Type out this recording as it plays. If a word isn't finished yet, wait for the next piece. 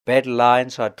Battle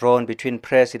lines are drawn between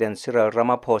President Cyril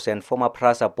Ramaphosa and former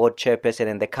PRASA board chairperson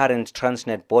and the current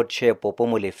Transnet board chair Popo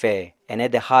Molefe. And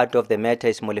at the heart of the matter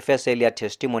is Molefe's earlier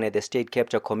testimony at the State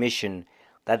Capture Commission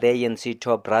that the ANC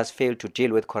top brass failed to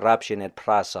deal with corruption at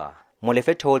PRASA.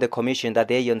 Molefe told the commission that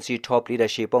the ANC top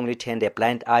leadership only turned a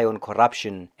blind eye on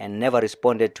corruption and never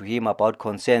responded to him about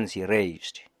concerns he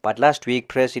raised. But last week,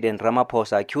 President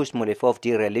Ramaphosa accused Molefe of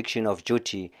dereliction of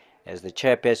duty as the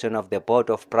chairperson of the board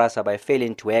of PRASA by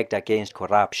failing to act against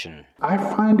corruption. I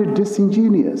find it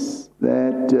disingenuous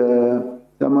that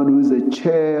someone who is a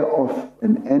chair of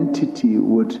an entity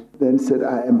would then say,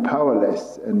 I am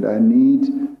powerless and I need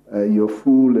your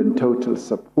full and total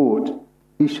support.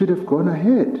 He should have gone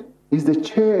ahead. He's the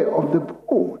chair of the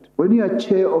board. When you are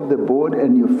chair of the board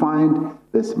and you find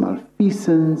there's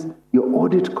malfeasance, your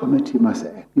audit committee must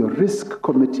act, your risk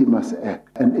committee must act.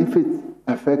 And if it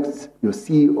affects your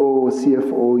CEO,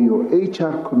 CFO, your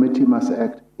HR committee must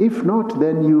act. If not,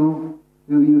 then you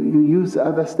use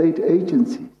other state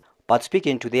agencies. But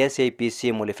speaking to the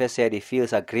SABC, Molefe said he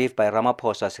feels aggrieved by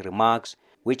Ramaphosa's remarks,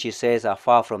 which he says are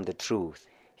far from the truth.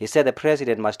 He said the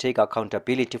president must take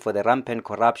accountability for the rampant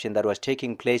corruption that was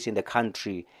taking place in the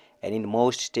country and in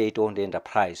most state-owned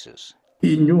enterprises.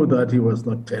 He knew that he was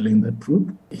not telling the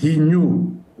truth. He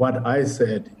knew what I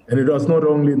said, and it was not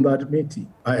only in that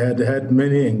meeting. I had had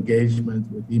many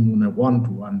engagements with him on a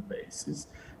one-to-one basis.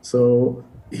 So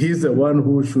he's the one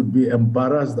who should be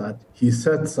embarrassed that he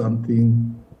said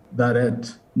something that had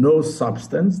no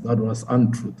substance, that was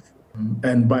untruthful.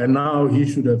 And by now,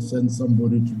 he should have sent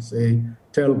somebody to say,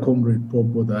 tell Comrade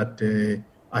Popo that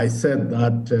I said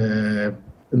that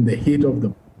in the heat of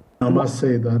the... I must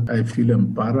say that I feel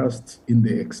embarrassed in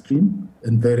the extreme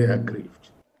and very aggrieved.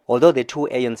 Although the two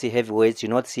ANC heavyweights do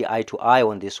not see eye to eye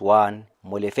on this one,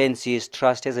 Molefe insists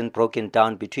trust hasn't broken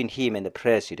down between him and the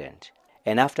president.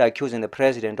 And after accusing the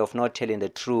president of not telling the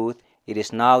truth, it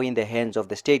is now in the hands of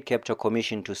the State Capture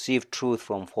Commission to sift truth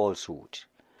from falsehood.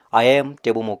 I am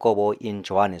Tebo Mokobo in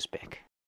Johannesburg.